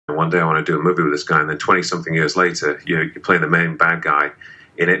one day I want to do a movie with this guy, and then 20-something years later, you're playing the main bad guy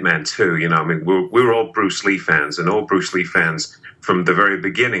in Ip Man 2. You know, I mean, we were all Bruce Lee fans, and all Bruce Lee fans from the very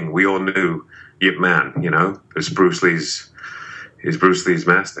beginning, we all knew Ip Man, you know, it's Bruce Lee's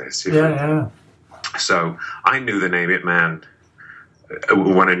master. Yeah. So I knew the name Ip Man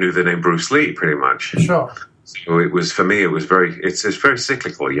when I knew the name Bruce Lee, pretty much. Sure. So it was, for me, it's very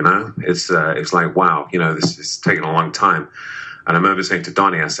cyclical, you know. It's like, wow, you know, this is taking a long time. And I remember saying to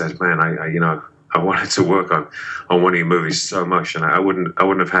Donnie, I said, man, I wanted to work on one of your movies so much, and I wouldn't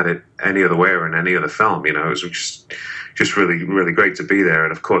have had it any other way or in any other film, you know. It was just really, really great to be there.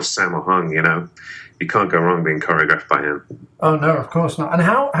 And of course, Sammo Hung, you know, you can't go wrong being choreographed by him. Oh no, of course not. And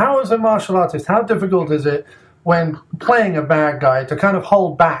how as a martial artist, how difficult is it when playing a bad guy to kind of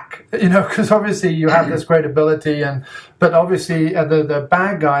hold back, you know, because obviously you have this great ability, but obviously the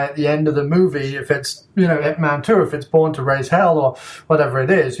bad guy at the end of the movie, if it's, you know, Ip Man 2, if it's Born to Raise Hell or whatever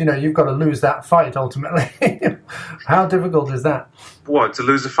it is, you know, you've got to lose that fight ultimately. How difficult is that? What, to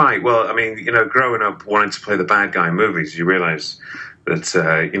lose a fight? Well, I mean, you know, growing up wanting to play the bad guy in movies, you realize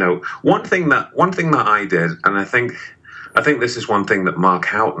that, you know, one thing that I did, and I think this is one thing that Mark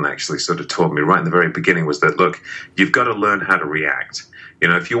Houghton actually sort of taught me right in the very beginning, was that, look, you've got to learn how to react. You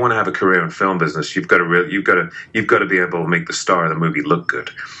know, if you want to have a career in film business, you've got to be able to make the star of the movie look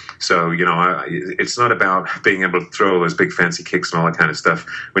good. So, you know, it's not about being able to throw those big fancy kicks and all that kind of stuff.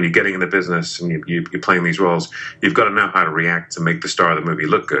 When you're getting in the business and you're playing these roles, you've got to know how to react to make the star of the movie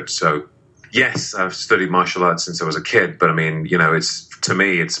look good. So, yes, I've studied martial arts since I was a kid, but I mean, you know, to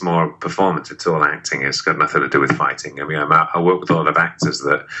me, it's more performance. It's all acting. It's got nothing to do with fighting. I mean, I work with a lot of actors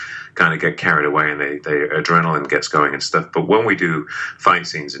that kind of get carried away and their adrenaline gets going and stuff. But when we do fight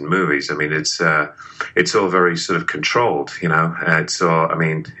scenes in movies, I mean, it's all very sort of controlled, you know. It's all, I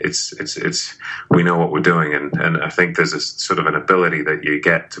mean, it's we know what we're doing, and I think there's a sort of an ability that you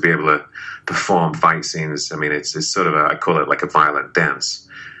get to be able to perform fight scenes. I mean, it's sort of I call it like a violent dance,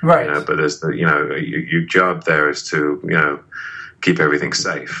 right? You know, but there's your job there is to, you know, keep everything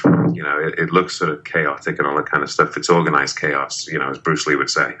safe. You know, it looks sort of chaotic and all that kind of stuff. It's organized chaos, you know, as Bruce Lee would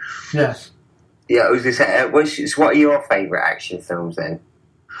say. Yes. Yeah, I was going to say, what are your favourite action films then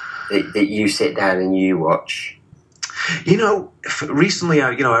that you sit down and you watch? You know, recently, I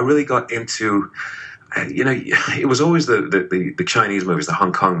really got into, you know, it was always the Chinese movies, the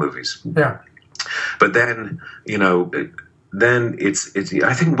Hong Kong movies. Yeah. But then, you know, it's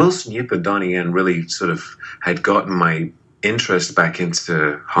I think Wilson Yip and Donnie Yen really sort of had gotten my interest back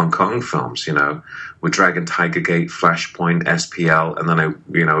into Hong Kong films, you know, with Dragon Tiger Gate, Flashpoint, SPL, and then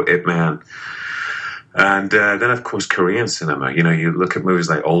Ip Man. And then, of course, Korean cinema. You know, you look at movies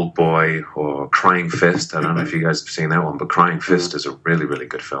like Old Boy or Crying Fist. I don't know if you guys have seen that one, but Crying Fist is a really, really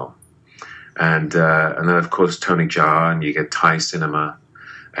good film. And then, of course, Tony Jaa, and you get Thai cinema.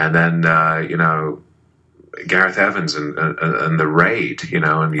 And then, you know, Gareth Evans and The Raid, you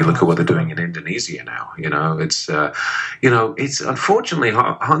know, and you look at what they're doing in Indonesia now. You know, it's unfortunately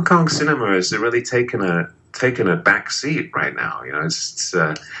Hong Kong cinema has really taken a back seat right now. You know, it's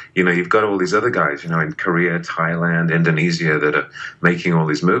you know, you've got all these other guys, you know, in Korea, Thailand, Indonesia, that are making all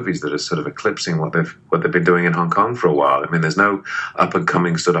these movies that are sort of eclipsing what they've been doing in Hong Kong for a while. I mean, there's no up and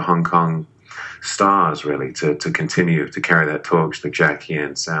coming sort of Hong Kong stars really to continue to carry that torch that Jackie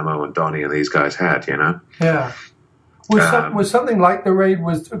and Sammo and Donnie and these guys had, you know. Yeah. Was something like The Raid,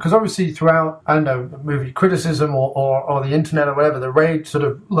 was because obviously throughout, I don't know, movie criticism or the internet or whatever, The Raid sort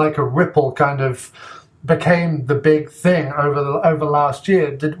of like a ripple kind of became the big thing over last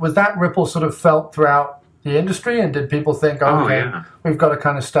year. Was that ripple sort of felt throughout the industry, and did people think, we've got to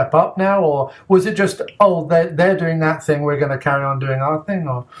kind of step up now, or was it just, they're doing that thing, we're going to carry on doing our thing,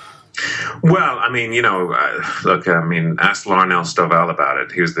 or? Well, I mean, you know, look, I mean, ask Larnell Stovall about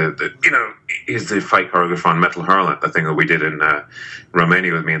it. He was he's the fight choreographer on Metal Hurlant, the thing that we did in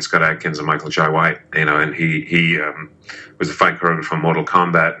Romania with me and Scott Adkins and Michael Jai White, you know, and he was the fight choreographer on Mortal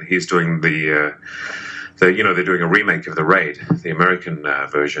Kombat. He's doing they're doing a remake of The Raid, the American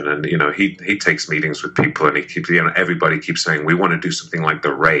version, and you know he takes meetings with people, and he keeps, you know, everybody keeps saying we want to do something like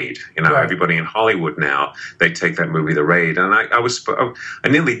The Raid. You know, right. Everybody in Hollywood now, they take that movie The Raid, and I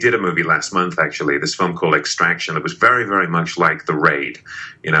nearly did a movie last month actually, this film called Extraction that was very, very much like The Raid.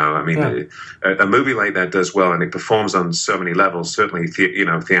 You know, I mean, a movie like that does well, and it performs on so many levels, certainly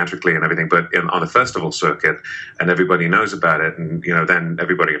theatrically and everything, but on the festival circuit, and everybody knows about it, and you know, then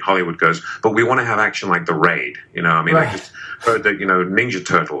everybody in Hollywood goes, but we want to have action like The the Raid. You know, I mean, I just heard that, you know, Ninja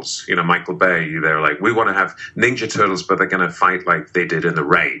Turtles, you know, Michael Bay, they're like, we want to have Ninja Turtles, but they're going to fight like they did in the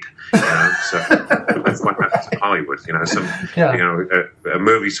Raid. You know, so that's what happens in Hollywood. You know, you know, a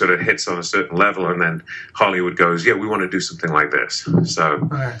movie sort of hits on a certain level, and then Hollywood goes, yeah, we want to do something like this. So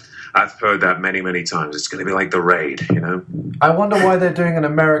I've heard that many, many times. It's going to be like the Raid, you know. I wonder why they're doing an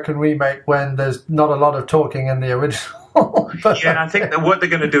American remake when there's not a lot of talking in the original. Yeah, I think that what they're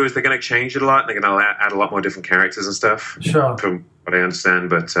going to do is they're going to change it a lot. They're going to add a lot more different characters and stuff. Sure. From what I understand.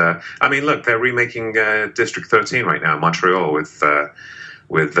 But, I mean, look, they're remaking District 13 right now in Montreal with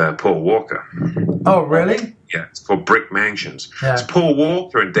Paul Walker. Oh, really? Yeah, it's called Brick Mansions. Yeah. It's Paul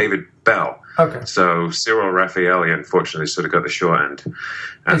Walker and David Bell. Okay. So Cyril Raffaelli, unfortunately, sort of got the short end.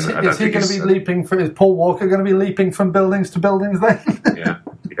 And is he going to be leaping? Is Paul Walker going to be leaping from buildings to buildings then?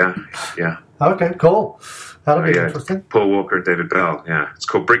 Yeah. Okay, cool. That'll be interesting. Paul Walker and David Bell. Yeah, it's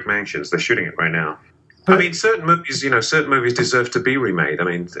called Brick Mansions. They're shooting it right now. But, I mean, certain movies deserve to be remade. I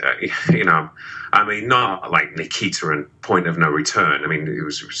mean, not like Nikita and Point of No Return. I mean, it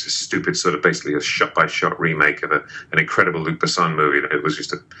was a stupid sort of basically a shot-by-shot remake of an incredible Luc Besson movie that it was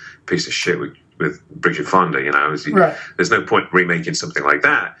just a piece of shit with Bridget Fonda, you know. There's no point remaking something like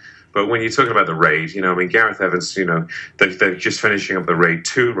that. But when you're talking about the Raid, you know, I mean, Gareth Evans, you know, they're just finishing up the Raid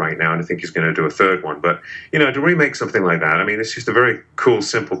 2 right now, and I think he's going to do a third one. But, you know, to remake something like that, I mean, it's just a very cool,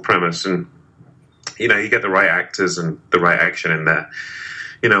 simple premise, and, you know, you get the right actors and the right action in there.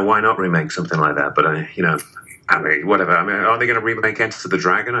 You know, why not remake something like that? But, whatever. I mean, are they going to remake Enter the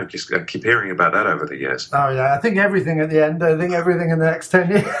Dragon? I keep hearing about that over the years. Oh, yeah. I think everything at the end, everything in the next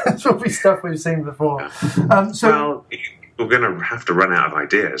 10 years will be stuff we've seen before. Well, we're going to have to run out of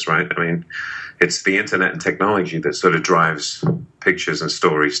ideas, right? I mean, it's the internet and technology that sort of drives pictures and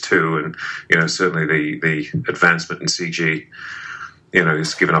stories too. And, you know, certainly the advancement in CG, you know,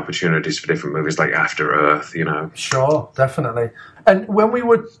 has given opportunities for different movies like After Earth, you know. Sure, definitely. And when we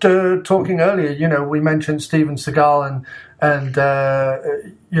were talking earlier, you know, we mentioned Steven Seagal and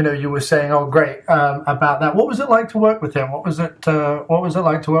you know, you were saying, oh, great, about that. What was it like to work with him? What was it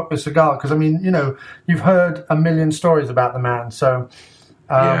like to work with Seagal? Because, I mean, you know, you've heard a million stories about the man. So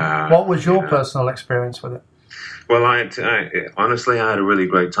what was your personal experience with it? Well, honestly, I had a really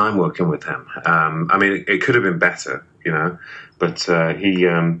great time working with him. I mean, it could have been better, you know, but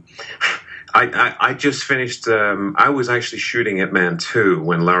I just finished. I was actually shooting Ip Man 2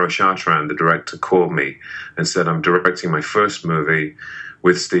 when Lara Chartrand, the director, called me and said, I'm directing my first movie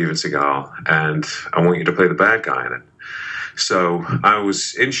with Steven Seagal, and I want you to play the bad guy in it. So I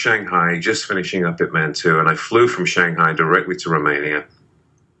was in Shanghai just finishing up Ip Man 2, and I flew from Shanghai directly to Romania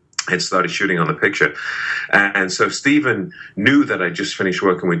and started shooting on the picture. And so Steven knew that I just finished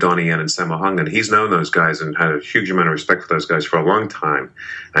working with Donnie Yen and Sammo Hung, and he's known those guys and had a huge amount of respect for those guys for a long time.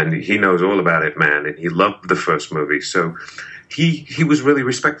 And he knows all about it, man, and he loved the first movie. So he was really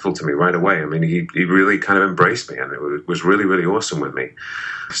respectful to me right away. I mean, he really kind of embraced me, and it was really, really awesome with me.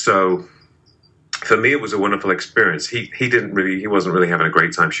 So for me, it was a wonderful experience. He wasn't really having a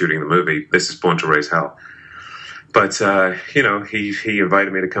great time shooting the movie. This is Born to Raise Hell. But, you know, he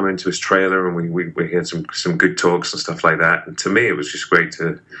invited me to come into his trailer, and we had some good talks and stuff like that. And to me, it was just great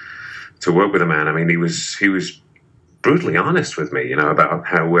to work with a man. I mean, he was brutally honest with me, you know,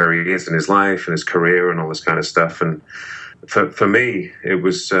 about where he is in his life and his career and all this kind of stuff. And for me, it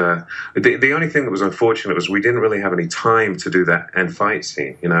was the only thing that was unfortunate was we didn't really have any time to do that end fight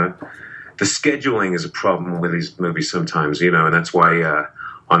scene, you know. The scheduling is a problem with these movies sometimes, you know, and that's why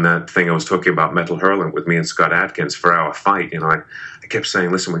on that thing I was talking about, Metal Hurlant, with me and Scott Adkins for our fight, you know, I kept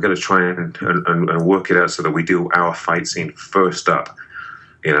saying, listen, we've got to try and work it out so that we do our fight scene first up,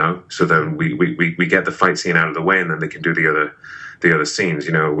 you know, so that we get the fight scene out of the way, and then they can do the other scenes,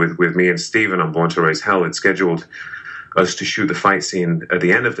 you know. With me and Steven on Born to Raise Hell, it scheduled us to shoot the fight scene at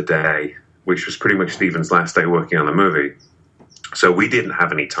the end of the day, which was pretty much Steven's last day working on the movie. So we didn't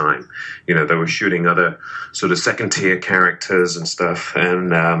have any time. You know, they were shooting other sort of second-tier characters and stuff.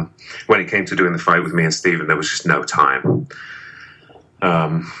 And when it came to doing the fight with me and Steven, there was just no time.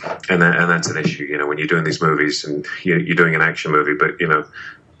 And that's an issue, you know, when you're doing these movies and you're doing an action movie, but, you know,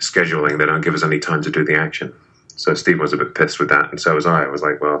 scheduling, they don't give us any time to do the action. So Steven was a bit pissed with that, and so was I. I was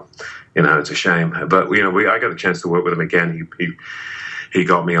like, well, you know, it's a shame. But, you know, I got a chance to work with him again. He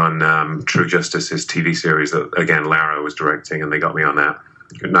got me on True Justice, his TV series that, again, Lara was directing, and they got me on that.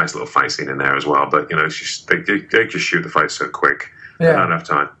 Nice little fight scene in there as well. But, you know, it's just, they just shoot the fight so quick. Yeah. Not enough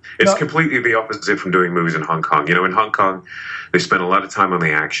time. It's completely the opposite from doing movies in Hong Kong. You know, in Hong Kong, they spend a lot of time on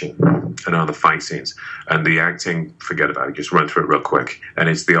the action and on the fight scenes. And the acting, forget about it. Just run through it real quick. And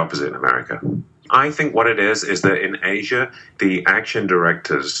it's the opposite in America. I think what it is that in Asia, the action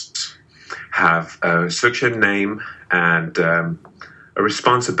directors have such a name and a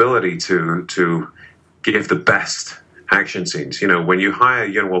responsibility to give the best action scenes. You know, when you hire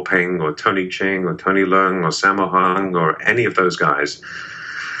Yuen Woo Ping or Tony Ching or Tony Leung or Sammo Hung or any of those guys,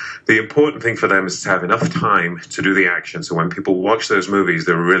 the important thing for them is to have enough time to do the action. So when people watch those movies,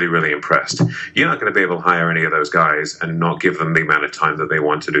 they're really, really impressed. You're not going to be able to hire any of those guys and not give them the amount of time that they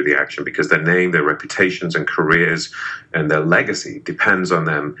want to do the action, because their name, their reputations and careers and their legacy depends on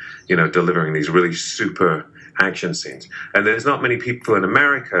them, you know, delivering these really super action scenes. And there's not many people in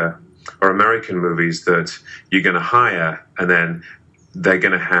America or American movies that you're going to hire and then they're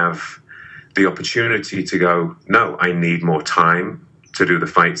going to have the opportunity to go, no, I need more time to do the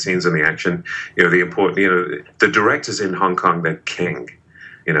fight scenes and the action. You know, the directors in Hong Kong, they're king.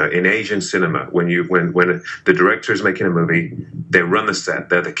 You know, in Asian cinema, when the director is making a movie, they run the set.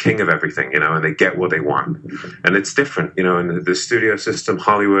 They're the king of everything, you know, and they get what they want. And it's different, you know, in the studio system,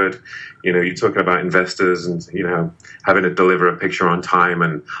 Hollywood, you know, you're talking about investors and, you know, having to deliver a picture on time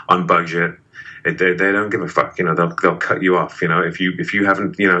and on budget. They don't give a fuck, you know, they'll cut you off, you know, if you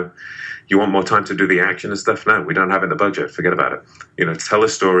haven't, you know, you want more time to do the action and stuff? No, we don't have it in the budget. Forget about it. You know, tell a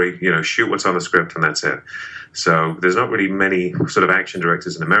story, you know, shoot what's on the script, and that's it. So there's not really many sort of action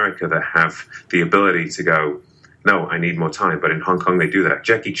directors in America that have the ability to go, no, I need more time. But in Hong Kong, they do that.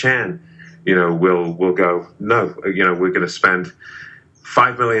 Jackie Chan, you know, will go, no, you know, we're going to spend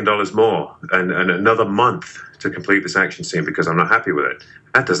 $5 million more and another month to complete this action scene because I'm not happy with it.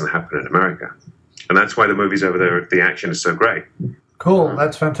 That doesn't happen in America. And that's why the movies over there, the action is so great. Cool,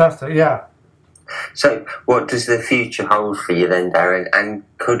 that's fantastic, yeah. So what does the future hold for you then, Darren? And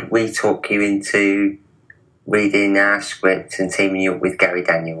could we talk you into reading our script and teaming you up with Gary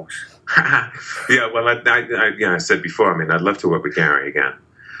Daniels? Yeah, well, I said before, I mean, I'd love to work with Gary again.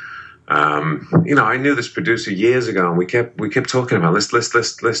 You know, I knew this producer years ago, and we kept talking about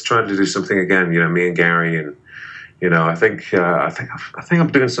let's try to do something again. You know, me and Gary, and you know, I think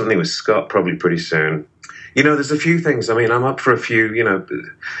I'm doing something with Scott probably pretty soon. You know, there's a few things. I mean, I'm up for a few, you know,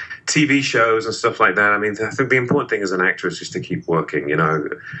 TV shows and stuff like that. I mean, I think the important thing as an actor is just to keep working. You know,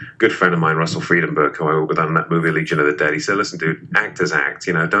 a good friend of mine, Russell Friedenberg, who I worked with on that movie Legion of the Dead, he said, listen, dude, actors act.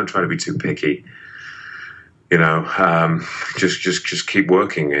 You know, don't try to be too picky. You know, just keep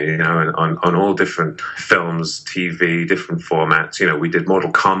working, you know, and on all different films, TV, different formats. You know, we did Mortal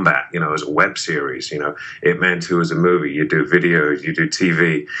Kombat, you know, as a web series, you know, Ip Man 2 as a movie, you do videos, you do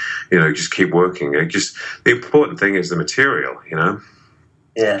TV, you know, just keep working. The important thing is the material, you know,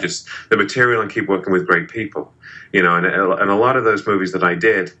 just the material and keep working with great people, you know, and a lot of those movies that I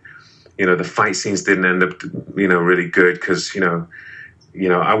did, you know, the fight scenes didn't end up, you know, really good because, you know,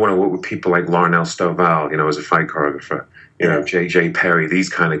 I want to work with people like Larnell Stovall, you know, as a fight choreographer, you know, J.J. Perry, these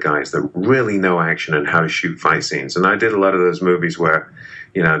kind of guys that really know action and how to shoot fight scenes. And I did a lot of those movies where,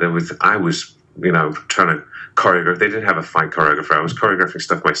 you know, I was, you know, trying to choreograph. They didn't have a fight choreographer. I was choreographing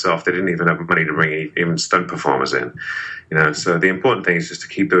stuff myself. They didn't even have money to bring even stunt performers in, you know. So the important thing is just to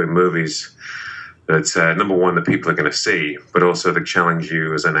keep doing movies that's, number one, that people are going to see, but also that challenge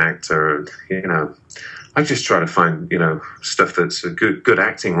you as an actor, you know. I just try to find, you know, stuff that's good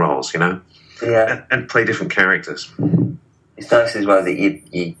acting roles, you know, and play different characters. It's nice as well that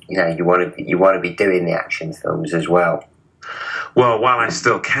you want to be doing the action films as well. Well, while I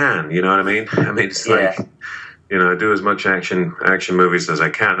still can, you know what I mean? I mean, it's like, you know, I do as much action movies as I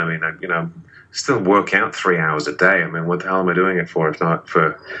can. I mean, you know, still work out 3 hours a day. I mean, what the hell am I doing it for if not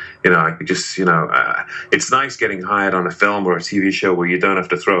for, you know, I could just, you know, it's nice getting hired on a film or a TV show where you don't have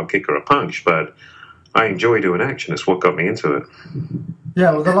to throw a kick or a punch, but I enjoy doing action. It's what got me into it.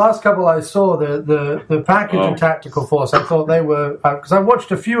 Yeah, well, the last couple I saw, the package and tactical force, I thought they were, because I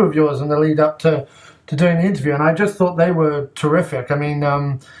watched a few of yours in the lead up to doing the interview, and I just thought they were terrific. I mean,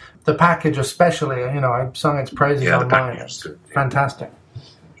 the package especially, you know, I've sung its praises online. It's fantastic.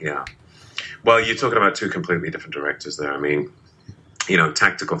 Yeah. Well, you're talking about two completely different directors there. I mean, you know,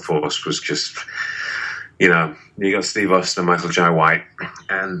 Tactical Force was just, you know, you got Steve Austin and Michael Jai White,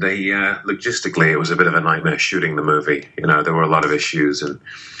 and they logistically it was a bit of a nightmare shooting the movie. You know, there were a lot of issues, and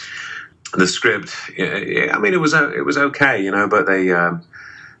the script. I mean, it was okay, you know, but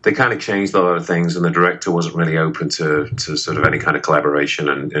they kind of changed a lot of things, and the director wasn't really open to sort of any kind of collaboration,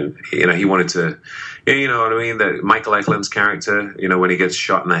 and you know, he wanted to, you know what I mean, that Michael Eklund's character, you know, when he gets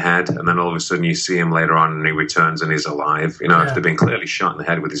shot in the head, and then all of a sudden you see him later on and he returns and he's alive, you know, after being clearly shot in the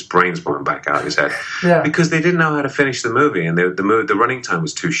head with his brains blown back out of his head, because they didn't know how to finish the movie, and the running time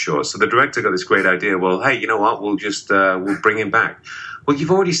was too short, so the director got this great idea, well, hey, you know what, we'll just we'll bring him back. well,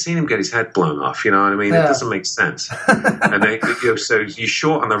 you've already seen him get his head blown off. You know what I mean? It doesn't make sense. And so you're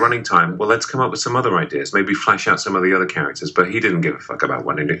short on the running time. Well, let's come up with some other ideas. Maybe flesh out some of the other characters. But he didn't give a fuck about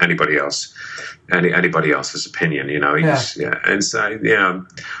what anybody else's opinion. You know, And so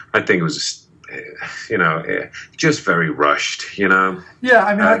I think it was just, just very rushed. You know. Yeah,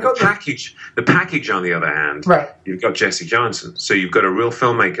 I mean, I got the package. On the other hand, right. You've got Jesse Johnson, so you've got a real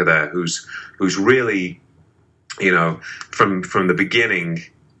filmmaker there who's really, from the beginning,